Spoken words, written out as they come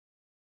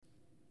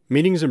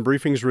Meetings and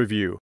Briefings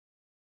Review.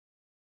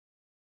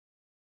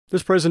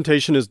 This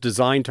presentation is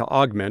designed to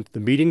augment the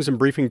Meetings and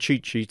Briefing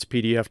Cheat Sheets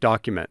PDF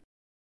document.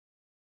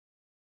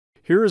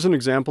 Here is an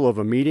example of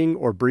a meeting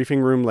or briefing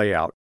room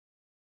layout.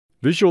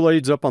 Visual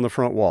aids up on the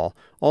front wall.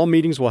 All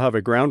meetings will have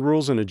a ground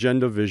rules and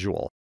agenda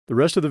visual. The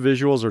rest of the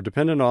visuals are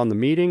dependent on the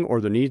meeting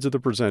or the needs of the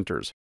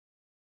presenters.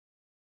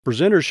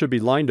 Presenters should be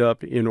lined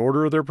up in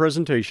order of their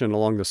presentation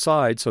along the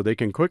side so they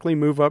can quickly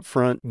move up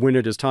front when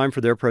it is time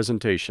for their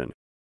presentation.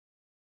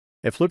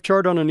 A flip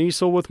chart on an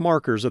easel with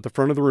markers at the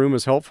front of the room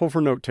is helpful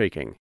for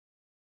note-taking.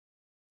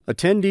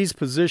 Attendees'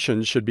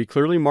 positions should be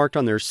clearly marked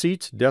on their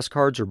seats, desk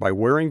cards, or by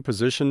wearing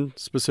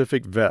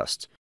position-specific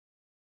vests.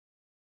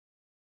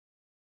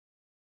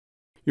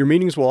 Your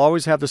meetings will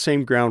always have the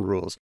same ground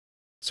rules.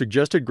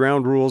 Suggested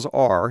ground rules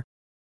are: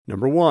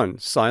 Number 1.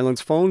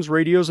 Silence phones,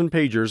 radios, and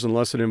pagers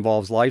unless it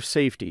involves life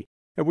safety,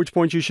 at which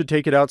point you should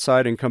take it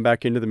outside and come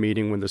back into the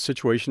meeting when the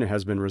situation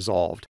has been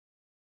resolved.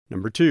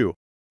 Number 2.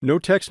 No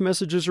text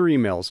messages or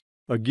emails,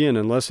 again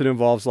unless it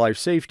involves life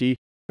safety,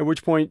 at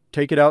which point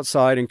take it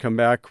outside and come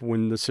back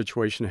when the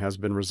situation has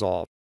been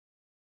resolved.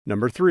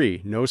 Number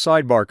 3. No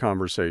sidebar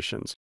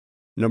conversations.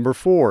 Number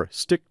 4.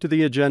 Stick to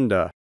the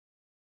agenda.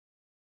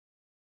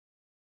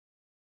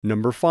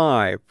 Number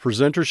 5.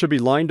 Presenters should be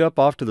lined up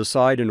off to the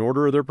side in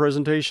order of their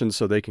presentation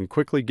so they can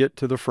quickly get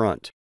to the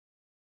front.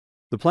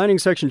 The planning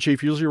section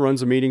chief usually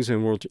runs the meetings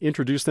and will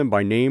introduce them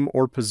by name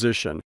or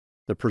position.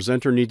 The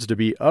presenter needs to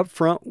be up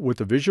front with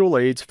the visual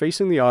aids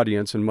facing the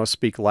audience and must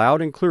speak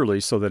loud and clearly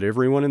so that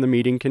everyone in the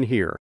meeting can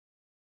hear.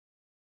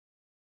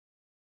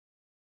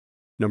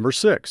 Number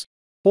 6.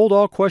 Hold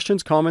all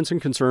questions, comments,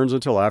 and concerns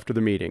until after the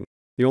meeting.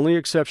 The only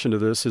exception to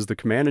this is the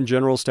Command and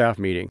General Staff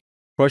meeting.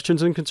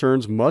 Questions and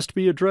concerns must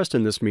be addressed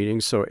in this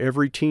meeting so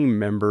every team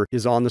member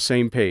is on the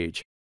same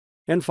page.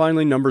 And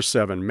finally, number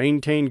 7.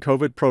 Maintain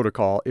COVID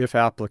protocol if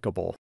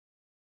applicable.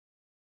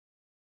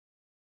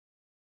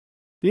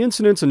 The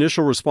incident's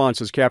initial response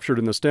is captured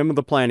in the stem of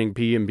the planning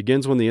P and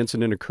begins when the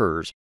incident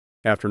occurs.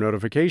 After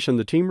notification,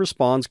 the team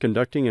responds,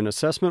 conducting an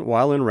assessment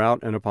while en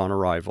route and upon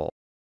arrival.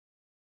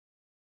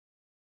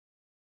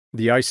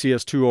 The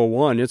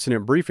ICS4ICS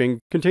incident briefing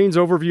contains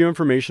overview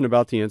information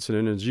about the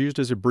incident and is used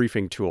as a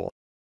briefing tool.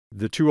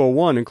 The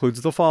 201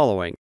 includes the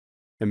following: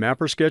 a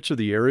map or sketch of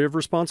the area of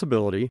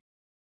responsibility,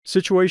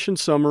 situation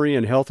summary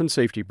and health and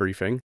safety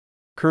briefing,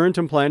 current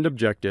and planned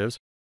objectives,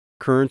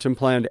 current and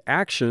planned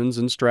actions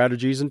and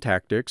strategies and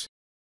tactics,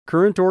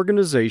 current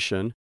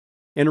organization,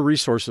 and a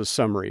resources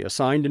summary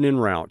assigned and en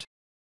route,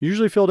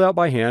 usually filled out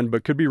by hand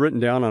but could be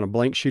written down on a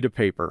blank sheet of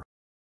paper.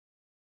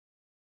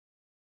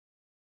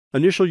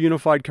 Initial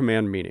Unified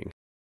Command Meeting.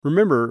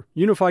 Remember,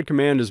 Unified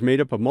Command is made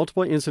up of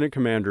multiple incident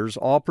commanders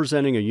all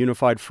presenting a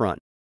unified front.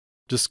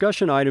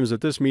 Discussion items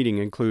at this meeting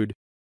include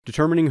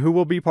determining who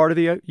will be part of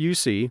the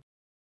UC,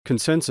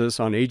 consensus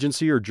on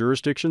agency or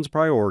jurisdiction's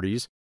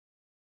priorities,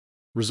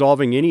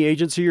 resolving any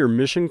agency or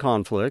mission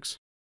conflicts,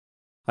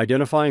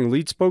 identifying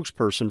lead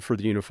spokesperson for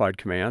the Unified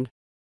Command,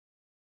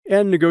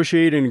 and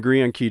negotiate and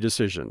agree on key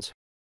decisions.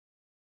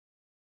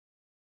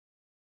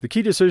 The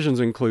key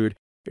decisions include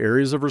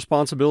areas of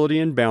responsibility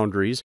and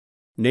boundaries,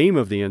 name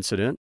of the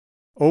incident,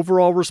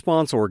 overall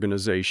response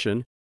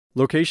organization,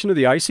 location of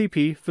the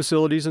ICP,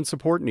 facilities and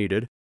support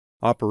needed,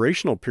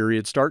 operational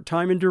period start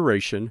time and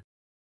duration,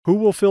 who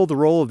will fill the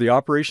role of the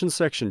operations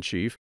section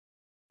chief,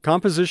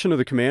 composition of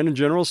the Command and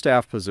General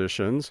Staff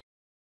positions,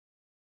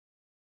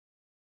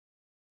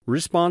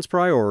 response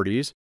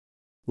priorities,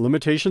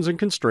 limitations and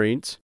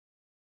constraints,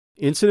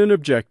 incident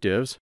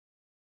objectives,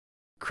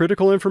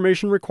 critical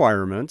information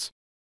requirements,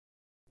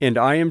 and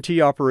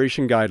IMT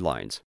operation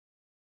guidelines.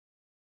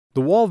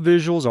 The wall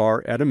visuals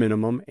are, at a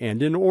minimum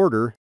and in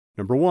order: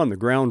 Number 1, the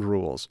ground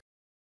rules.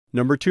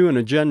 Number 2, an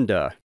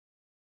agenda.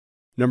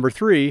 Number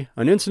 3,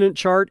 an incident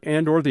chart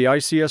and/or the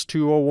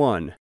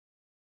ICS4ICS.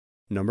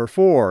 Number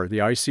 4, the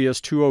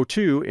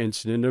ICS4ICS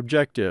incident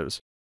objectives.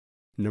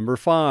 Number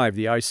 5,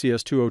 the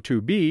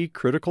ICS4ICS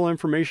critical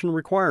information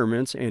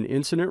requirements and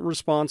incident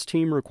response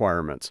team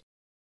requirements.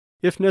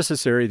 If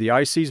necessary, the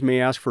ICs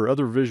may ask for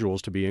other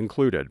visuals to be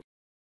included.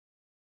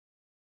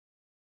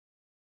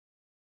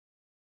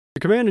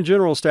 The Command and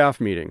General Staff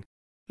meeting.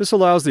 This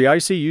allows the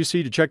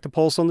ICUC to check the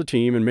pulse on the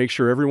team and make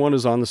sure everyone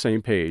is on the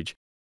same page.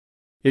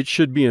 It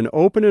should be an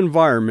open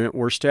environment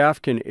where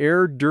staff can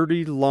air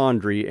dirty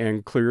laundry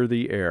and clear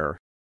the air.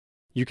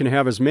 You can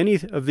have as many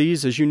of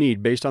these as you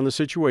need based on the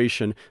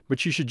situation,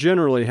 but you should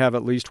generally have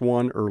at least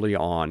one early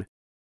on.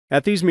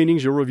 At these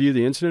meetings, you'll review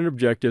the incident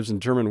objectives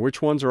and determine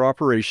which ones are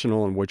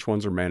operational and which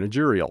ones are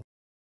managerial.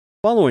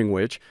 Following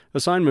which,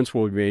 assignments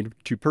will be made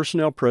to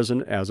personnel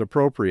present as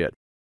appropriate.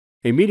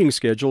 A meeting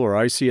schedule, or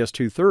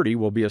ICS230,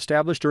 will be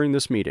established during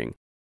this meeting.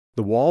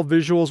 The wall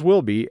visuals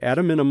will be, at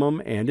a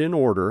minimum and in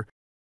order: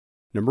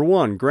 Number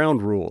 1,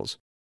 ground rules.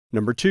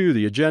 Number 2,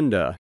 the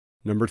agenda.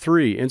 Number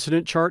 3,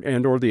 incident chart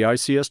and/or the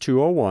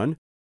ICS4ICS.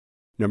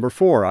 Number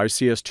 4,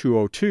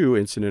 ICS4ICS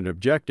incident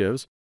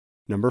objectives.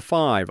 Number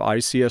 5,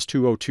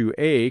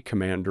 ICS4ICS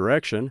command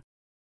direction.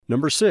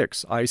 Number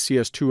 6,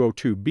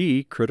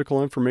 ICS202B,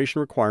 Critical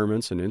Information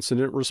Requirements and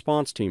Incident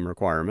Response Team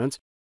Requirements,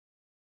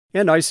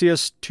 and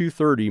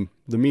ICS230,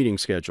 the meeting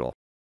schedule.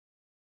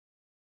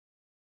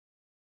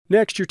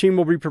 Next, your team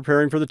will be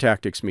preparing for the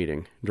tactics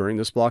meeting. During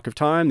this block of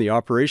time, the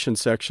operations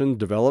section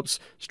develops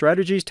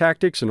strategies,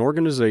 tactics, and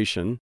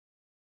organization,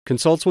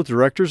 consults with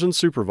directors and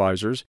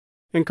supervisors,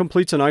 and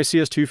completes an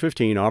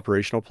ICS215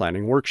 operational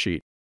planning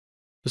worksheet.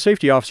 The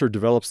safety officer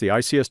develops the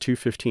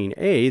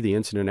ICS215A, the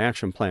Incident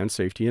Action Plan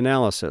Safety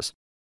Analysis.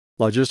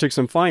 Logistics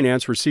and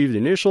Finance receive the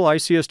initial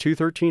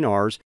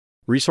ICS213Rs,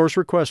 resource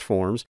request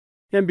forms,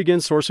 and begin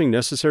sourcing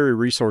necessary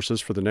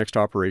resources for the next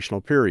operational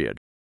period.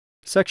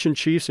 Section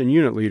chiefs and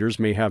unit leaders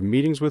may have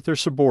meetings with their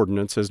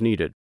subordinates as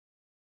needed.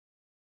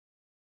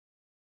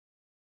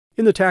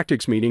 In the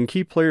tactics meeting,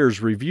 key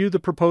players review the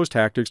proposed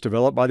tactics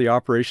developed by the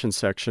operations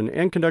section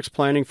and conducts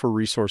planning for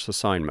resource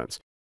assignments.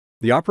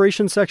 The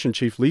operations section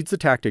chief leads the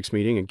tactics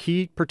meeting, and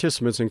key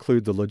participants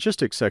include the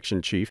logistics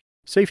section chief,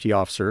 safety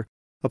officer,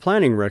 a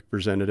planning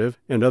representative,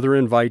 and other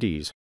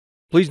invitees.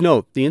 Please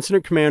note, the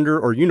incident commander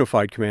or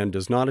unified command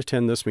does not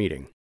attend this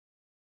meeting.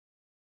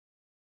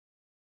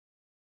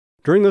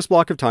 During this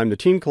block of time, the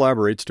team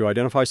collaborates to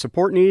identify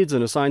support needs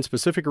and assign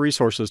specific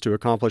resources to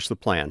accomplish the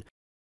plan.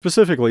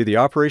 Specifically, the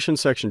operations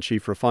section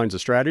chief refines the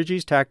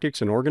strategies,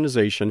 tactics, and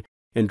organization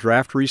and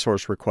draft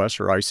resource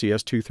requests, or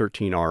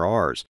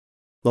ICS213RRs.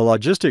 The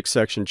logistics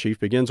section chief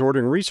begins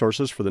ordering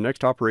resources for the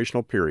next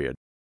operational period.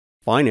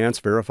 Finance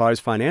verifies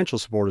financial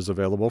support is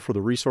available for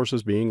the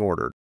resources being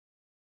ordered.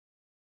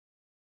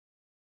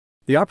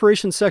 The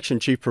operations section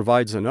chief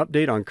provides an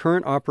update on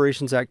current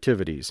operations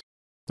activities.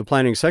 The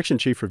planning section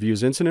chief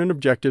reviews incident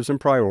objectives and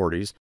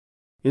priorities.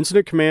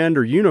 Incident command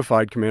or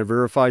unified command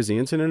verifies the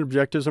incident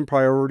objectives and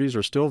priorities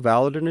are still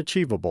valid and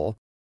achievable.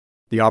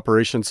 The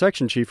operations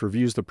section chief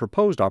reviews the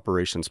proposed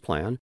operations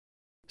plan.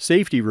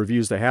 Safety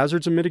reviews the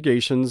hazards and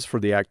mitigations for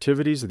the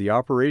activities of the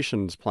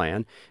operations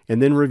plan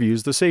and then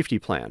reviews the safety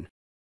plan.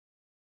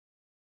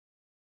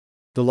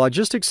 The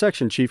logistics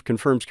section chief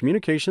confirms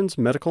communications,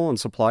 medical, and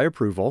supply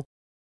approval.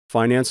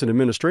 Finance and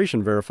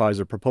administration verifies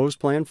a proposed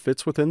plan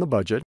fits within the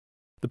budget.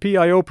 The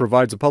PIO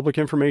provides a public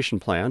information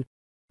plan.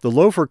 The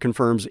LOFR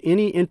confirms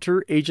any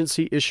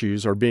interagency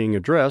issues are being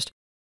addressed.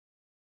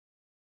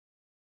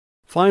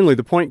 Finally,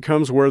 the point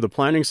comes where the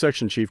planning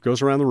section chief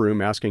goes around the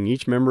room asking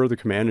each member of the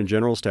command and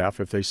general staff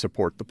if they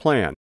support the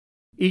plan.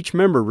 Each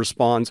member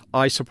responds,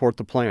 "I support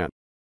the plan."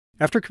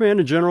 After command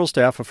and general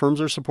staff affirms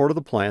their support of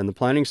the plan, the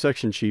planning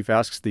section chief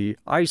asks the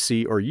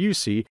IC or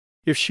UC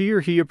if she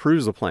or he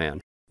approves the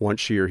plan. Once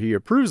she or he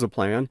approves the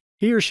plan,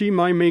 he or she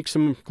might make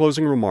some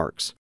closing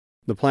remarks.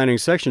 The planning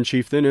section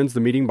chief then ends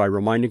the meeting by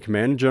reminding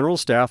command and general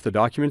staff the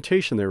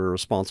documentation they were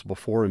responsible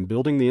for in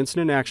building the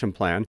incident action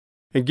plan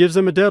and gives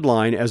them a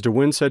deadline as to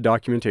when said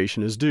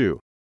documentation is due.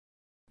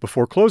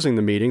 Before closing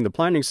the meeting, the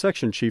planning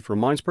section chief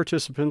reminds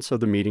participants of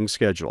the meeting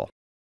schedule.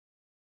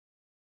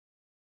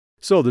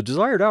 So, the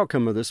desired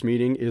outcome of this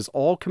meeting is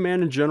all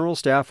command and general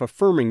staff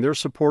affirming their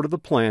support of the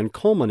plan,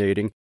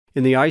 culminating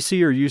in the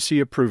IC or UC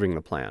approving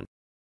the plan.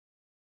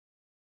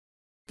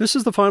 This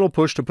is the final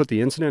push to put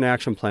the incident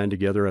action plan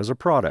together as a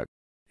product.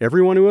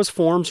 Everyone who has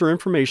forms or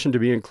information to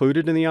be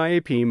included in the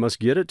IAP must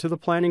get it to the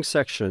planning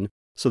section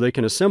so they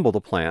can assemble the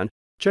plan,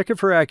 check it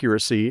for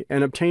accuracy,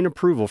 and obtain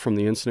approval from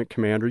the incident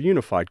command or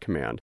unified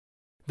command.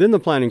 Then the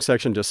planning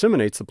section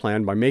disseminates the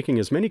plan by making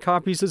as many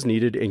copies as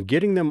needed and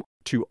getting them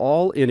to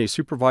all in a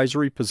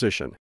supervisory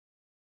position.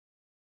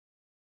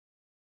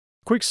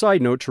 Quick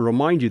side note to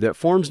remind you that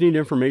forms need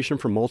information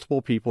from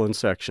multiple people in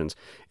sections.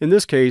 In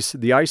this case,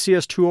 the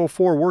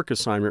ICS204 work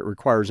assignment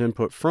requires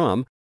input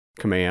from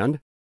command,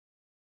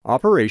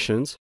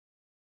 operations,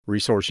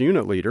 resource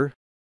unit leader,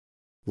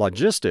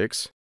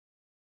 logistics,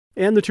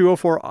 and the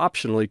 204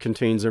 optionally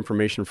contains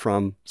information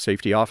from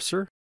safety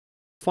officer,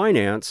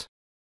 finance,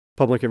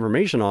 public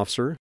information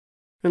officer,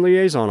 and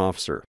liaison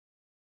officer.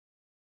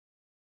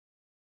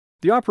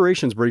 The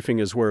operations briefing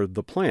is where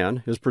the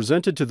plan is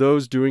presented to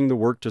those doing the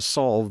work to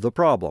solve the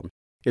problem.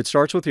 It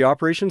starts with the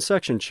operations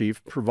section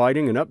chief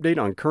providing an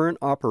update on current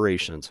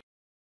operations.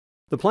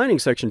 The planning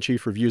section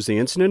chief reviews the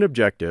incident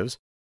objectives,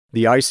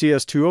 the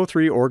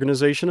ICS203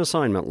 organization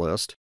assignment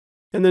list,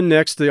 and then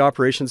next the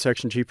operations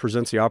section chief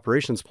presents the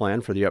operations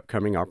plan for the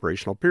upcoming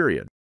operational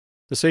period.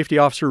 The safety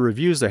officer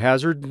reviews the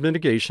hazard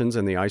mitigations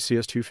and the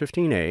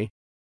ICS215A.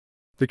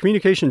 The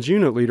communications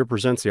unit leader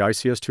presents the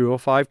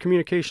ICS205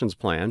 communications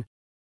plan.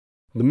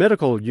 The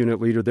medical unit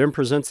leader then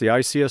presents the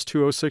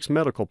ICS206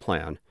 medical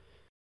plan.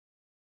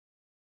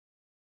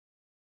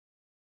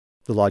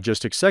 The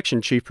logistics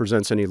section chief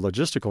presents any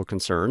logistical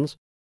concerns.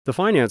 The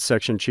finance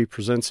section chief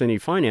presents any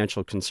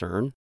financial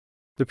concern.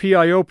 The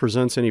PIO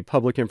presents any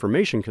public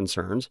information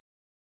concerns.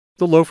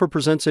 The LOFR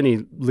presents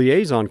any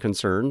liaison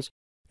concerns.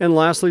 And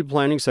lastly, the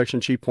planning section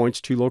chief points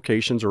to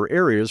locations or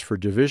areas for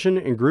division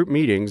and group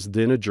meetings,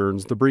 then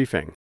adjourns the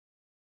briefing.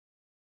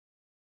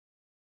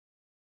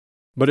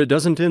 But it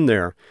doesn't end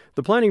there.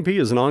 The planning P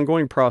is an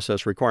ongoing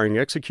process requiring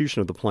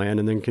execution of the plan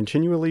and then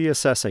continually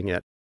assessing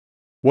it.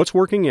 What's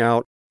working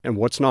out and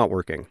what's not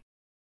working.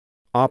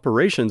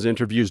 Operations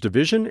interviews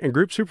division and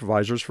group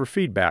supervisors for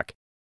feedback.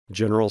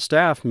 General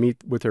staff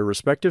meet with their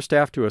respective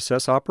staff to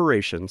assess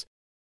operations,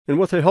 and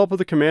with the help of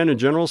the command and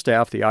general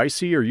staff, the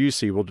IC or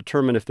UC will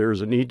determine if there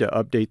is a need to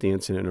update the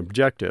incident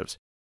objectives.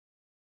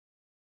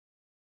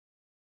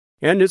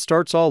 And it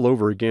starts all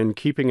over again,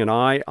 keeping an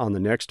eye on the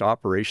next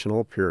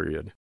operational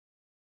period.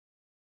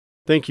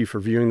 Thank you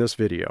for viewing this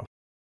video.